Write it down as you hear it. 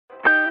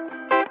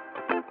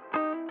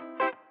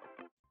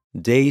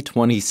Day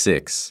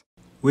 26.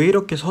 왜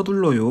이렇게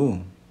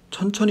서둘러요?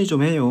 천천히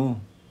좀 해요.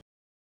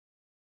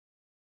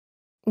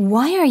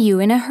 Why are you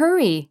in a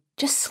hurry?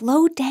 Just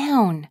slow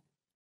down.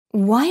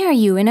 Why are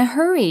you in a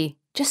hurry?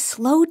 Just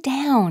slow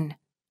down.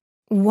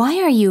 Why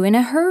are you in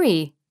a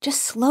hurry?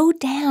 Just slow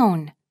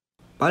down.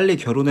 빨리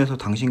결혼해서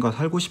당신과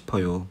살고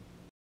싶어요.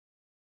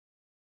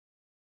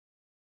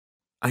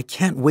 I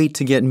can't wait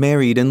to get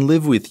married and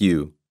live with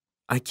you.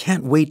 I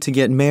can't wait to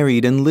get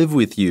married and live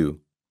with you.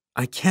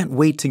 I can't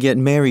wait to get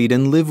married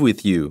and live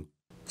with you.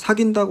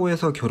 사귄다고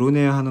해서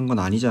결혼해야 하는 건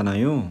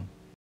아니잖아요.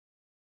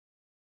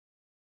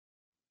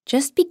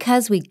 Just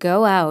because we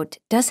go out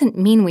doesn't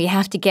mean we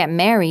have to get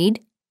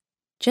married.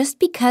 Just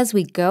because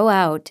we go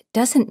out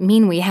doesn't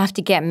mean we have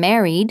to get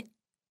married.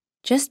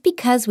 Just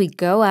because we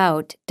go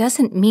out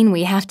doesn't mean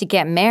we have to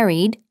get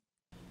married.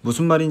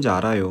 무슨 말인지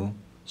알아요.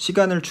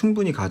 시간을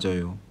충분히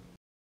가져요.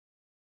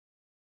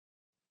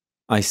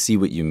 I see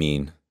what you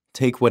mean.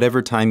 Take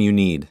whatever time you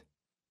need.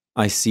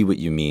 I see what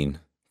you mean.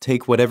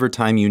 Take whatever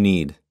time you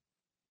need.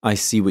 I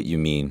see what you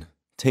mean.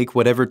 Take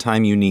whatever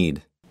time you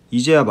need.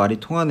 이제야 말이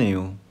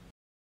통하네요.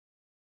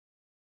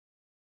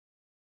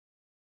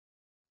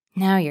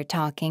 Now you're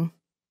talking.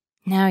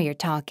 Now you're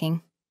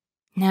talking.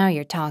 Now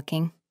you're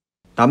talking.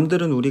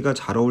 남들은 우리가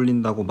잘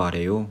어울린다고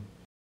말해요.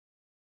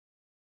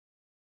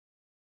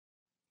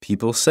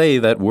 People say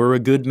that we're a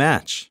good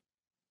match.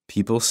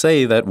 People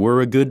say that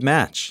we're a good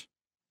match.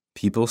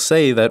 People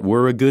say that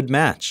we're a good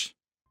match.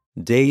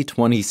 Day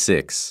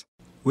 26.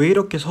 왜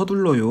이렇게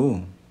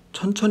서둘러요?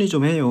 천천히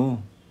좀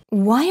해요.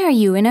 Why are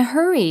you in a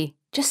hurry?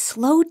 Just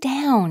slow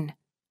down.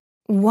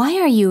 Why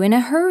are you in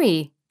a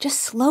hurry? Just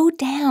slow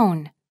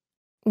down.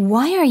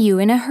 Why are you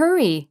in a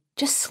hurry?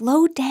 Just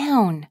slow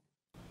down.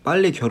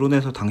 빨리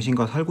결혼해서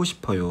당신과 살고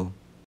싶어요.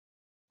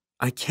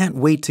 I can't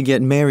wait to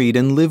get married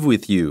and live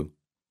with you.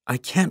 I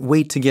can't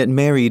wait to get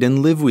married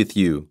and live with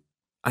you.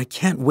 I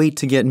can't wait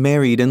to get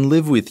married and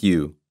live with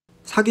you.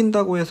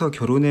 사귄다고 해서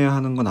결혼해야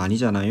하는 건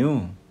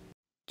아니잖아요.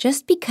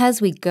 Just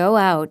because we go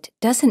out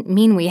doesn't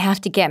mean we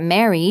have to get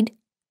married.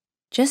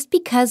 Just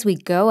because we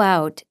go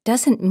out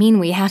doesn't mean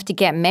we have to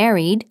get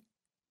married.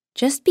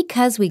 Just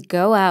because we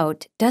go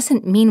out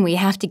doesn't mean we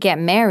have to get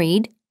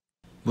married.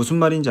 무슨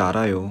말인지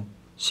알아요.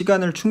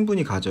 시간을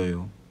충분히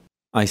가져요.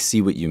 I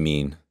see what you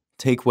mean.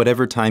 Take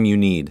whatever time you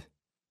need.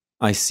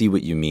 I see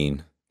what you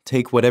mean.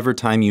 Take whatever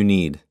time you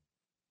need.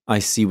 I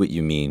see what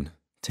you mean.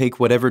 Take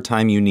whatever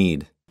time you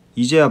need.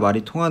 이제야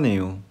말이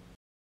통하네요.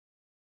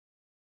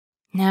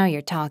 Now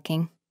you're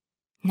talking.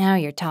 Now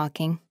you're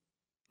talking.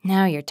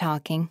 Now you're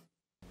talking.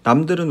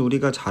 남들은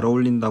우리가 잘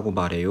어울린다고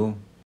말해요.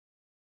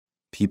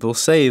 People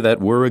say that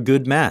we're a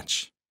good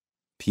match.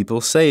 People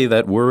say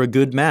that we're a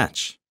good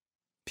match.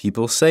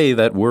 People say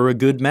that we're a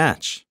good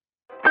match.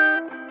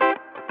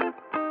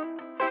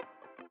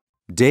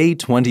 Day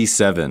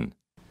 27.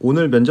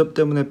 오늘 면접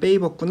때문에 빼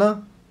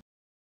입었구나?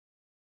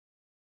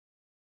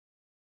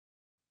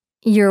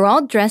 You're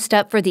all dressed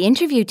up for the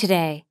interview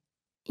today.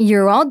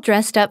 You're all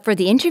dressed up for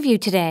the interview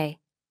today.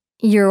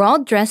 You're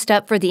all dressed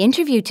up for the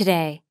interview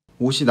today.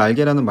 옷이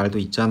날개라는 말도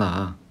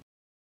있잖아.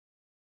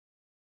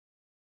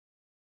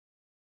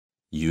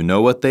 You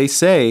know what they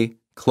say,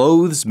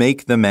 clothes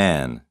make the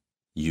man.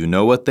 You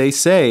know what they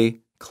say,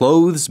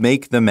 clothes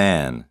make the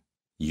man.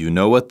 You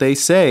know what they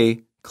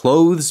say,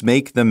 clothes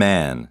make the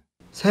man.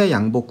 새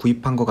양복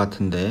구입한 것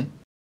같은데.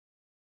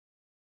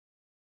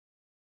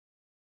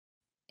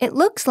 It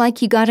looks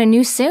like you got a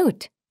new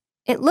suit.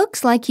 It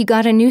looks like you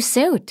got a new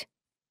suit.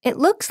 It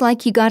looks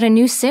like you got a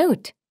new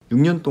suit.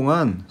 6년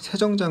동안 새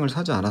정장을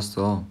사지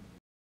않았어.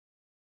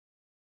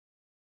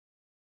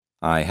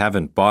 I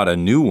haven't bought a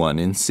new one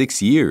in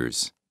 6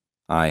 years.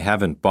 I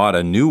haven't bought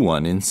a new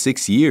one in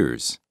 6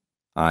 years.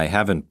 I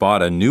haven't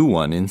bought a new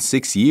one in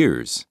 6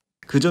 years.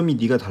 그 점이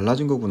네가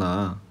달라진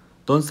거구나.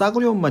 넌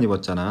싸구려 옷만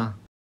입었잖아.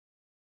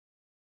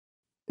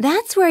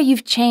 That's where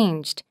you've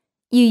changed.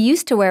 You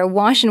used to wear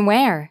wash and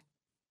wear.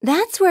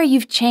 That's where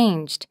you've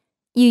changed.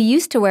 You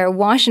used to wear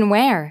wash and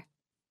wear.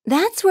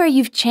 That's where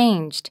you've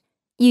changed.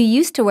 You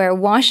used to wear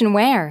wash and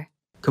wear.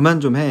 그만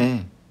좀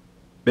해.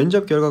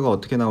 면접 결과가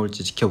어떻게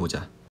나올지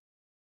지켜보자.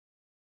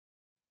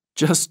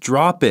 Just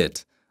drop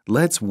it.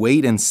 Let's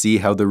wait and see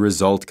how the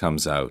result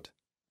comes out.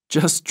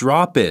 Just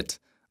drop it.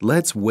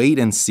 Let's wait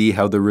and see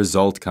how the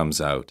result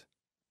comes out.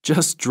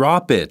 Just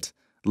drop it.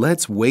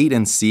 Let's wait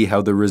and see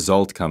how the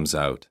result comes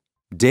out.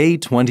 Day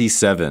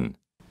 27.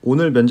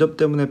 오늘 면접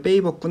때문에 빼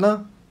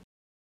입었구나?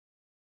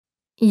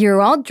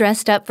 You're all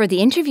dressed up for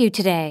the interview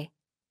today.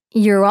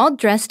 You're all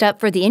dressed up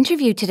for the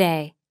interview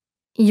today.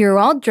 You're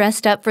all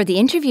dressed up for the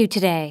interview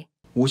today.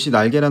 옷이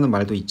날개라는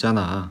말도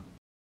있잖아.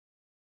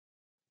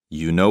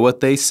 You know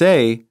what they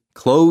say,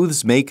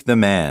 clothes make the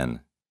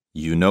man.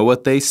 You know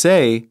what they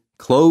say,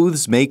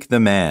 clothes make the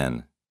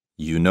man.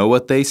 You know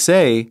what they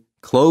say,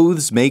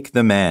 clothes make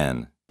the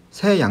man.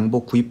 새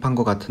양복 구입한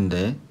것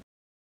같은데.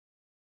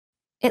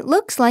 It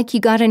looks like you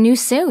got a new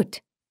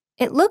suit.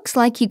 It looks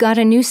like you got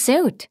a new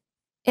suit.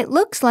 It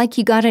looks like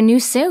you got a new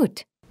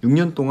suit.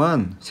 6년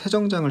동안 새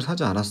정장을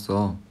사지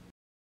않았어.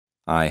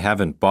 I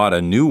haven't bought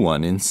a new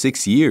one in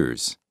 6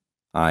 years.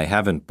 I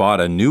haven't bought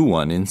a new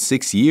one in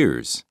 6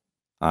 years.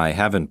 I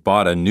haven't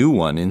bought a new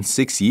one in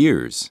 6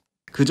 years.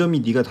 그 점이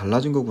네가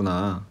달라진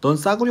거구나. 넌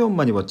싸구려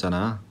옷만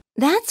입었잖아.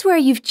 That's where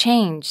you've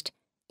changed.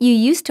 You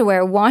used to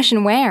wear wash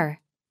and wear.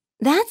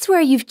 That's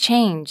where you've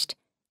changed.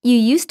 You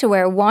used to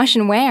wear wash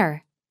and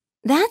wear.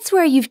 That's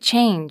where you've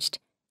changed.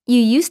 You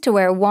used to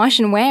wear wash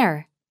and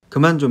wear.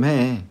 그만 좀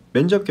해.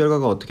 면접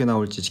결과가 어떻게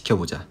나올지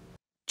지켜보자.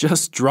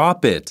 Just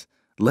drop it.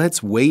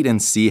 Let's wait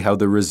and see how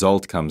the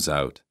result comes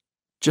out.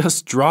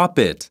 Just drop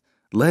it.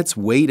 Let's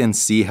wait and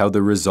see how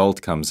the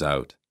result comes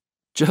out.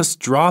 Just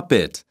drop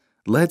it.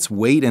 Let's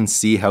wait and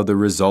see how the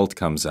result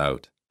comes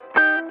out.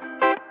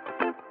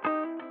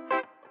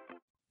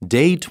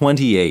 Day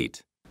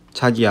 28.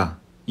 자기야,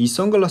 이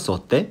선글라스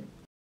어때?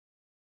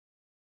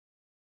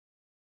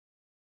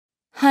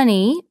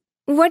 Honey,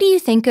 what do you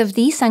think of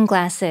these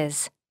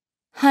sunglasses?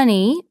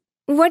 Honey,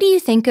 what do you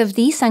think of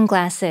these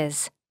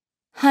sunglasses?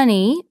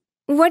 Honey,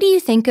 what do you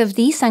think of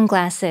these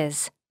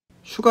sunglasses?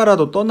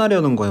 휴가라도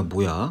떠나려는 거야,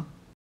 뭐야?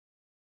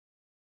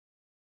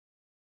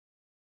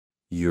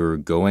 You're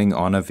going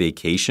on a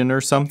vacation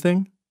or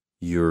something?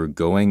 You're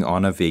going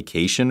on a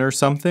vacation or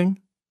something?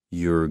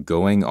 You're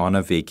going on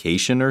a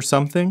vacation or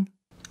something?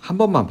 한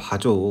번만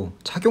봐줘.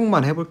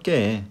 착용만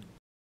해볼게.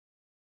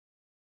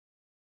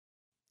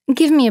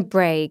 Give me a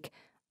break.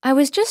 I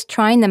was just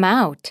trying them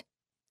out.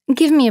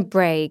 Give me a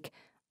break.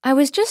 I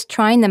was just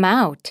trying them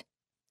out.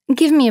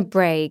 Give me a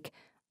break.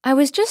 I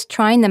was just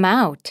trying them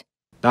out.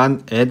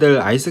 난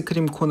애들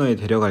아이스크림 코너에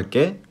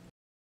데려갈게.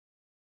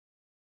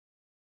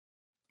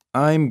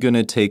 I'm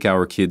gonna take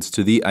our kids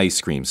to the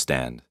ice cream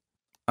stand.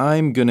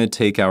 I'm gonna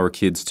take our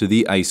kids to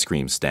the ice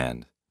cream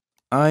stand.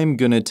 I'm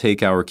gonna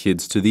take our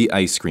kids to the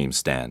ice cream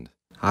stand.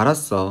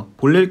 알았어.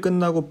 볼일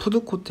끝나고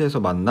푸드코트에서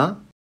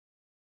만나?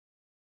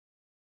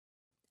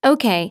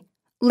 Okay,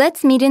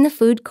 let's meet in the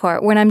food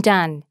court when I'm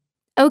done.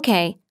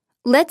 Okay,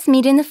 let's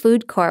meet in the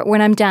food court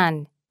when I'm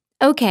done.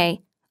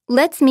 Okay,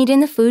 let's meet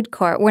in the food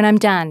court when I'm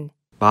done.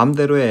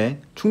 마음대로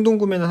해. 충동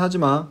구매는 하지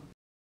마.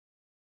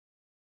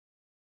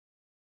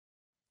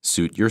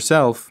 Suit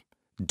yourself.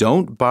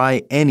 Don't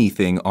buy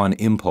anything on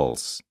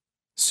impulse.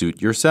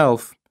 Suit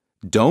yourself.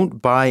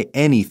 Don't buy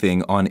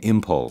anything on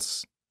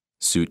impulse.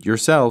 Suit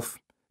yourself.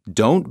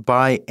 Don't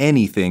buy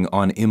anything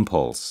on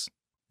impulse.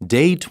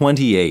 Day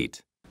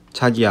 28.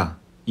 자기야,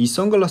 이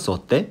선글라스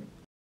어때?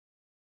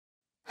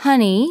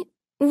 Honey,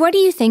 what do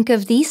you think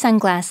of these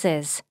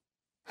sunglasses?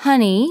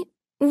 Honey,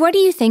 what do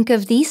you think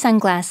of these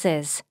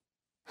sunglasses?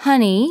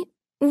 Honey,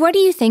 what do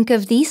you think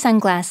of these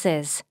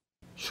sunglasses?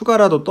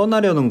 휴가라도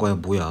떠나려는 거야,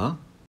 뭐야?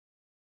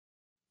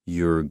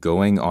 You're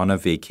going on a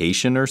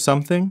vacation or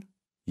something?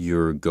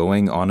 You're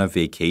going on a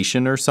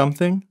vacation or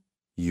something?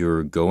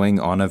 You're going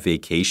on a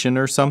vacation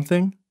or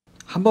something?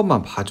 한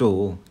번만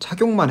봐줘.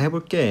 착용만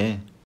해볼게.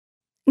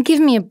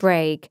 Give me a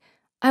break.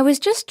 I was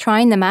just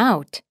trying them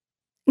out.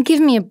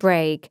 Give me a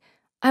break.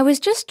 I was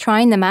just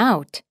trying them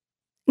out.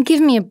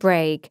 Give me a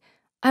break.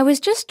 I was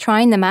just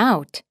trying them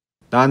out.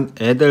 난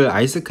애들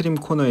아이스크림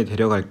코너에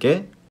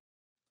데려갈게.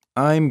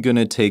 I'm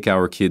gonna take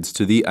our kids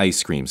to the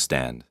ice cream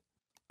stand.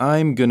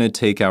 I'm gonna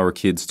take our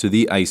kids to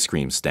the ice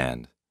cream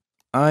stand.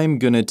 I'm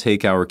gonna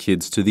take our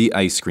kids to the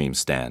ice cream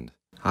stand.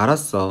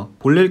 알았어.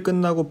 볼일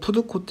끝나고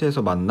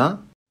푸드코트에서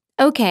만나?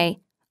 Okay,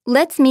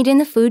 let's meet in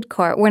the food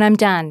court when I'm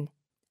done.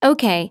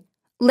 Okay,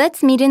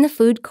 let's meet in the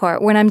food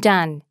court when I'm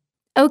done.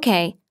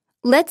 Okay,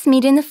 let's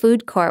meet in the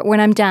food court when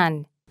I'm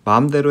done.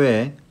 마음대로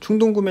해.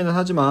 충동 구매는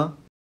하지 마.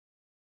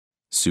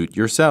 Suit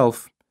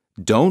yourself.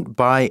 Don't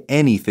buy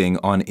anything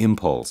on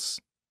impulse.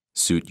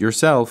 Suit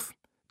yourself.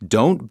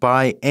 Don't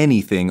buy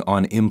anything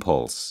on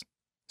impulse.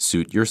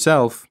 Suit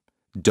yourself.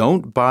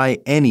 Don't buy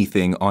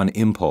anything on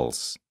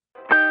impulse.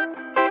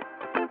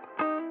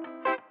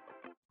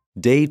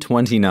 Day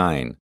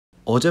 29.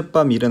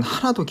 어젯밤 일은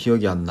하나도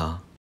기억이 안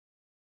나.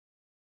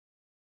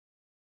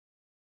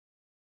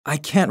 I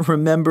can't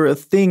remember a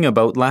thing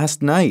about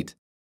last night.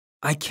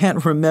 I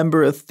can't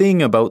remember a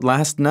thing about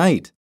last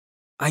night.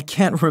 I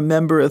can't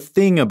remember a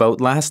thing about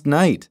last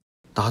night.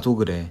 나도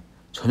그래.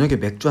 저녁에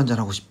맥주 한잔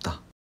하고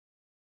싶다.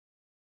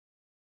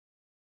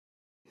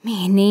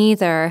 Me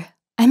neither.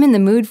 I'm in the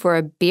mood for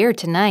a beer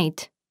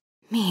tonight.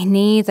 Me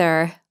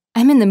neither.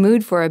 I'm in the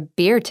mood for a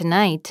beer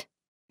tonight.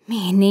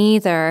 Me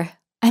neither.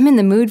 I'm in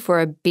the mood for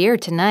a beer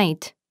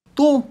tonight.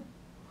 또?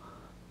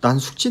 난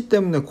숙취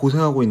때문에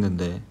고생하고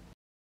있는데.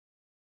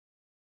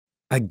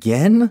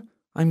 Again?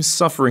 I'm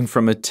suffering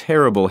from a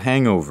terrible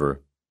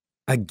hangover.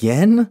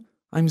 Again?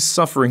 I'm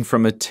suffering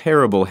from a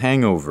terrible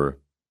hangover.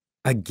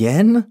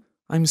 Again?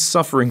 I'm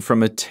suffering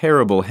from a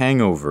terrible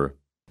hangover.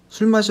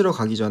 술 마시러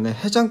가기 전에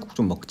해장국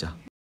좀 먹자.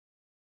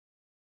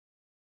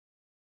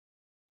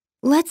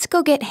 Let's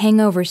go get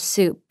hangover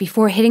soup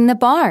before hitting the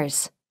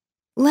bars.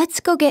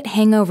 Let's go get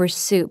hangover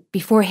soup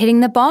before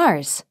hitting the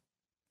bars.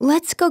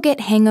 Let's go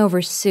get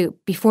hangover soup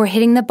before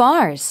hitting the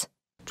bars.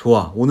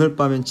 좋아, 오늘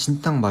밤엔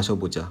진탕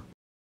마셔보자.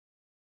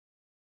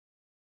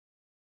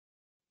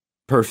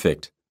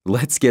 Perfect.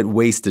 Let's get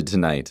wasted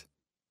tonight.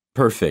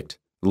 Perfect.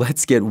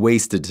 Let's get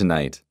wasted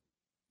tonight.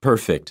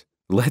 Perfect.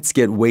 Let's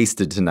get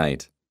wasted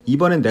tonight.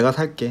 이번엔 내가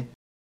살게.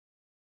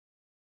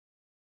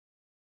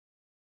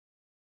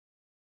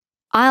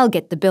 I'll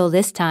get the bill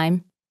this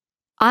time.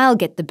 I'll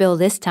get the bill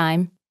this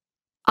time.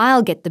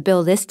 I'll get the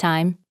bill this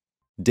time.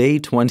 Day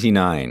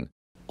 29.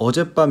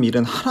 어젯밤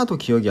일은 하나도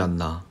기억이 안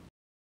나.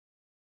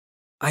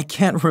 I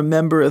can't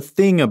remember a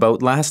thing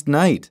about last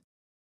night.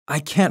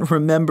 I can't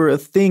remember a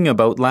thing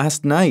about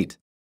last night.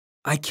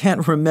 I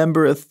can't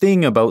remember a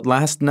thing about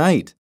last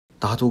night.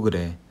 나도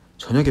그래.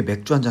 저녁에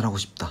맥주 한잔 하고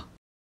싶다.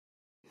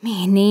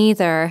 Me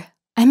neither.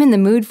 I'm in the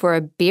mood for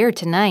a beer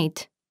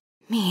tonight.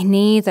 Me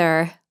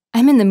neither.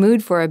 I'm in the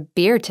mood for a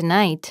beer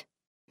tonight.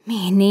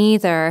 Me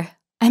neither.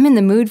 I'm in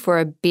the mood for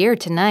a beer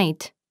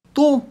tonight.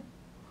 또?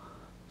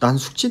 난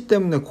숙취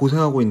때문에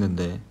고생하고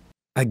있는데.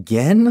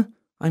 Again?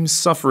 I'm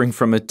suffering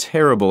from a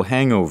terrible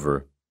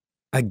hangover.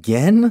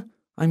 Again?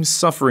 I'm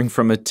suffering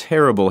from a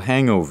terrible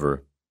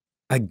hangover.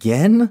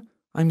 Again?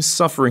 I'm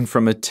suffering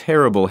from a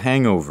terrible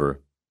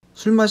hangover.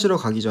 술 마시러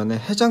가기 전에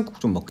해장국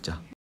좀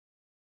먹자.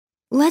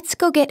 Let's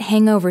go get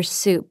hangover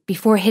soup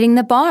before hitting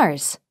the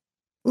bars.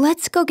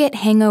 Let's go get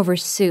hangover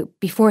soup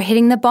before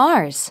hitting the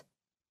bars.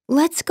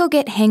 Let's go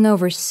get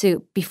hangover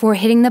soup before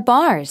hitting the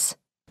bars.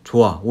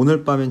 좋아,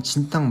 오늘 밤엔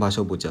진탕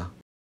마셔보자.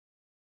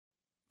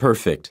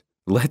 Perfect.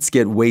 Let's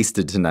get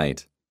wasted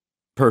tonight.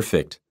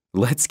 Perfect.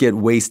 Let's get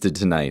wasted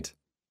tonight.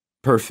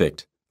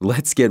 Perfect.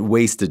 Let's get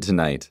wasted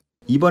tonight.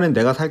 이번엔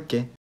내가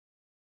살게.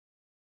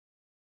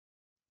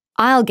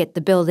 I'll get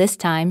the bill this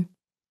time.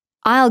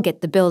 I'll get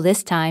the bill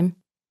this time.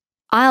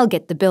 I'll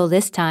get the bill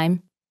this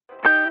time.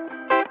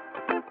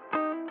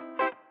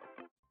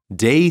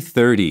 Day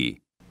 30.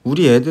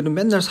 우리 애들은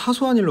맨날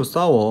사소한 일로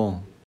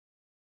싸워.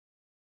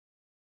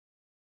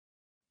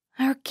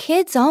 Our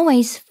kids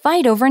always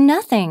fight over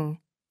nothing.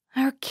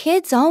 Our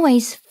kids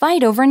always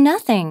fight over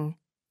nothing.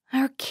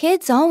 Our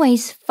kids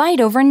always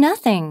fight over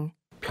nothing.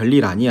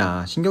 별일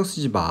아니야. 신경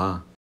쓰지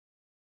마.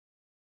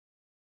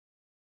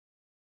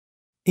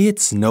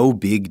 It's no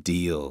big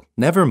deal.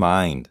 Never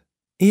mind.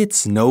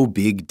 It's no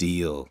big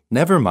deal.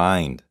 Never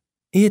mind.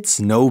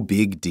 It's no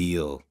big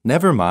deal.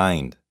 Never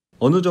mind.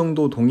 어느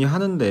정도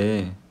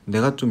동의하는데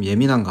내가 좀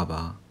예민한가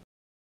봐.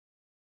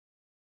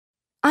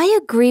 I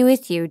agree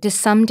with you to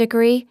some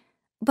degree,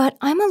 but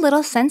I'm a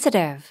little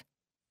sensitive.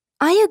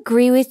 I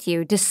agree with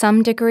you to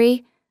some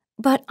degree,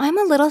 but I'm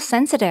a little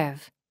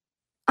sensitive.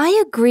 I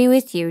agree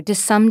with you to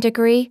some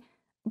degree,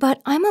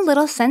 but I'm a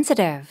little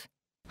sensitive.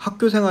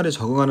 학교 생활에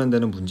적응하는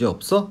데는 문제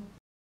없어?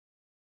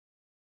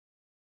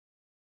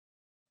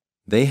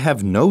 They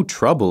have no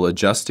trouble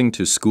adjusting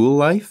to school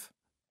life?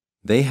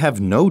 They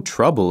have no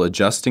trouble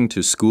adjusting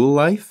to school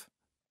life?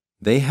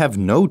 They have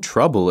no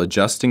trouble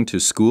adjusting to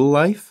school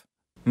life?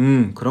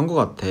 그런 거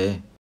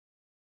같아.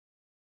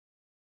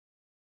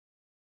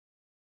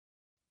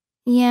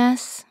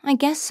 Yes, I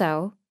guess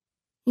so.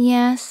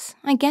 Yes,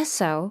 I guess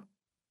so.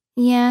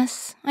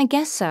 Yes, I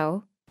guess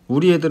so.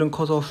 우리 애들은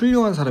커서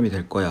훌륭한 사람이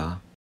될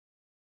거야.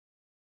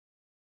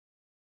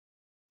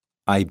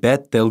 I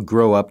bet they'll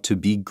grow up to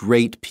be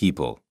great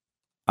people.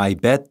 I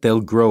bet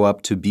they'll grow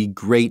up to be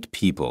great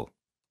people.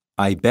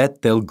 I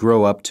bet they'll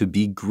grow up to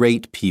be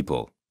great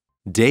people.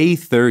 Day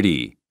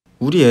 30.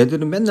 우리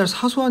애들은 맨날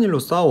사소한 일로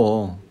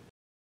싸워.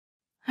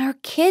 Our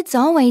kids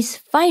always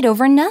fight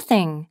over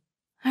nothing.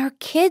 Our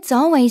kids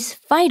always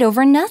fight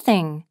over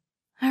nothing.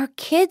 Our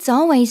kids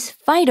always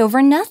fight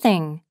over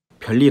nothing.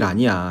 별일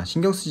아니야.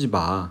 신경 쓰지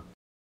마.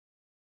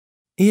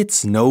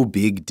 It's no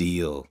big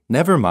deal.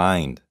 Never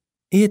mind.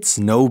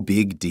 It's no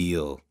big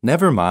deal.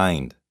 Never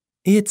mind.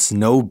 It's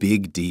no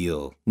big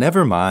deal.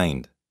 Never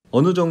mind.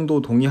 어느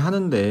정도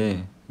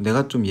동의하는데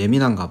내가 좀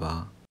예민한가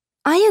봐.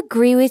 I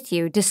agree with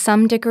you to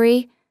some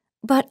degree,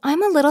 but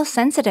I'm a little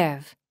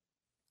sensitive.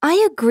 I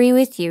agree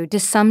with you to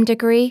some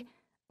degree,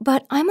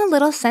 but I'm a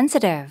little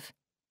sensitive.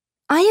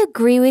 I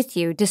agree with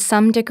you to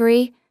some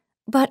degree,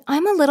 but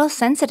I'm a little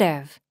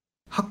sensitive.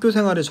 학교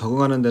생활에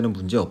적응하는 데는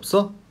문제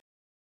없어?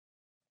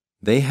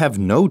 They have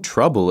no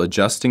trouble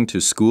adjusting to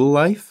school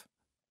life?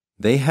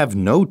 They have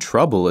no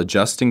trouble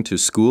adjusting to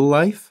school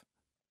life?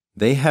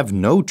 They have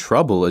no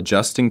trouble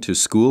adjusting to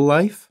school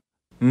life?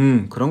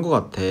 그런 거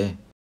같아.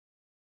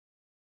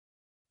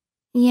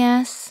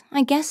 Yes,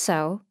 I guess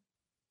so.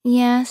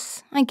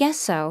 Yes, I guess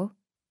so.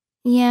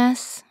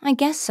 Yes, I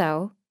guess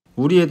so.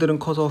 우리 애들은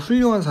커서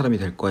훌륭한 사람이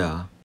될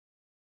거야.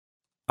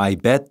 I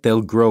bet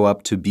they'll grow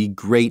up to be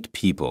great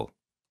people.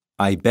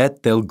 I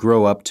bet they'll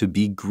grow up to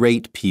be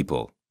great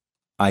people.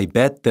 I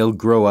bet they'll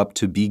grow up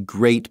to be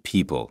great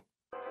people.